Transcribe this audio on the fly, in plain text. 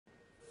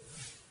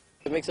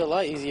It makes it a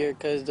lot easier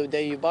because the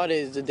day you bought it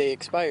is the day it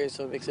expires,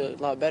 so it makes it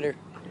a lot better.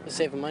 It's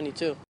saving money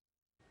too.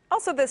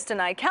 Also this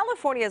tonight,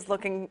 California is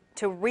looking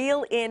to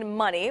reel in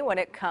money when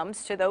it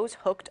comes to those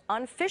hooked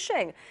on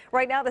fishing.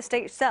 Right now, the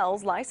state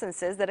sells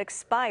licenses that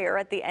expire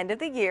at the end of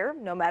the year,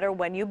 no matter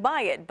when you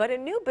buy it. But a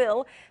new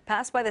bill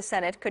passed by the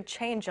Senate could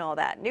change all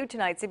that. New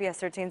tonight, CBS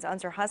 13's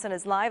Ansar Hassan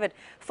is live at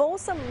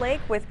Folsom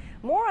Lake with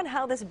more on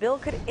how this bill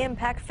could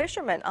impact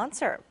fishermen.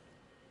 Ansar.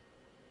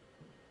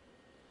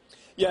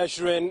 Yeah,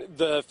 Shirin,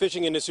 the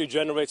fishing industry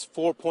generates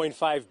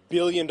 $4.5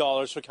 billion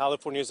for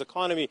California's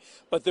economy,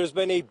 but there's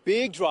been a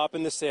big drop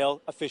in the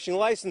sale of fishing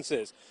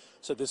licenses.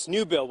 So this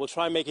new bill will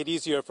try and make it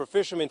easier for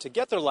fishermen to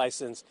get their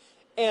license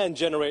and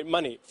generate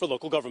money for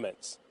local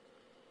governments.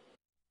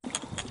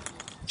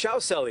 Chow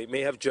Selly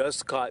may have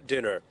just caught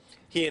dinner.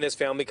 He and his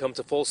family come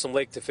to Folsom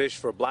Lake to fish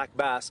for black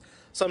bass,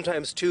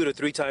 sometimes 2 to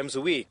 3 times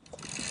a week.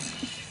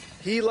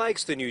 He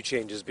likes the new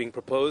changes being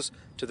proposed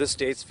to the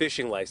state's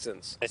fishing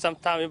license.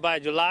 Sometime we buy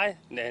July,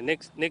 then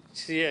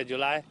next year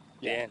July,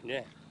 yeah,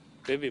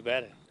 could be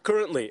better.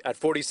 Currently at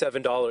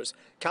 $47,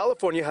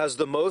 California has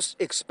the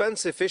most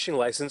expensive fishing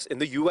license in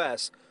the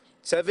U.S.,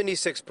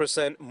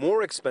 76%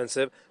 more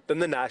expensive than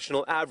the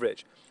national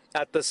average.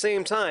 At the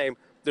same time,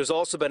 there's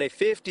also been a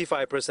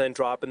 55%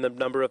 drop in the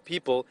number of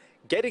people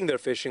getting their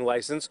fishing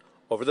license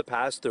over the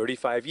past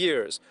 35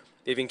 years,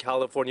 leaving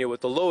California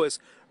with the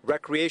lowest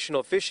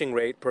recreational fishing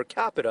rate per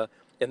capita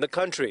in the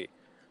country.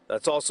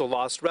 That's also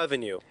lost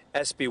revenue.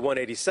 SB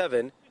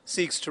 187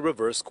 seeks to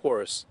reverse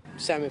course.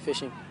 Salmon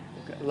fishing.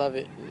 Love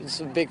it. It's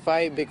a big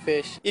fight, big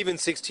fish. Even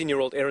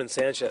 16-year-old Aaron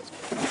Sanchez,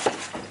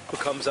 who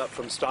comes up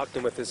from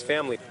Stockton with his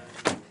family,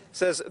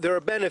 says there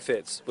are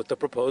benefits with the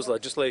proposed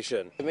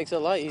legislation. It makes it a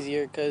lot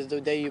easier because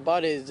the day you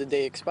bought it is the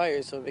day it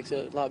expires, so it makes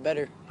it a lot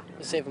better.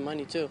 It's saving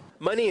money too.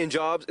 Money and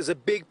jobs is a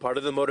big part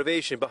of the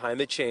motivation behind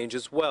the change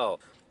as well.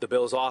 The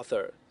bill's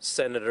author,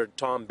 Senator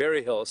Tom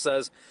Berryhill,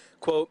 says,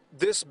 quote,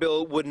 this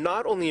bill would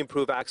not only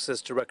improve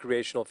access to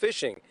recreational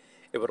fishing,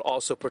 it would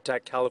also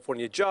protect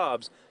California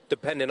jobs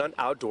dependent on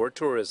outdoor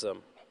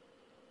tourism.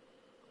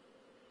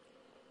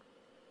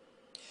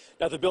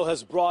 Now, the bill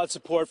has broad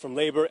support from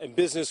labor and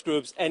business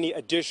groups. Any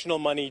additional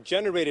money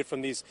generated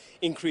from these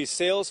increased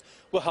sales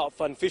will help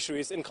fund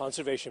fisheries and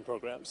conservation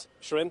programs.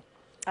 Shirin?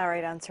 All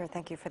right, Ansar,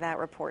 thank you for that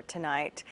report tonight.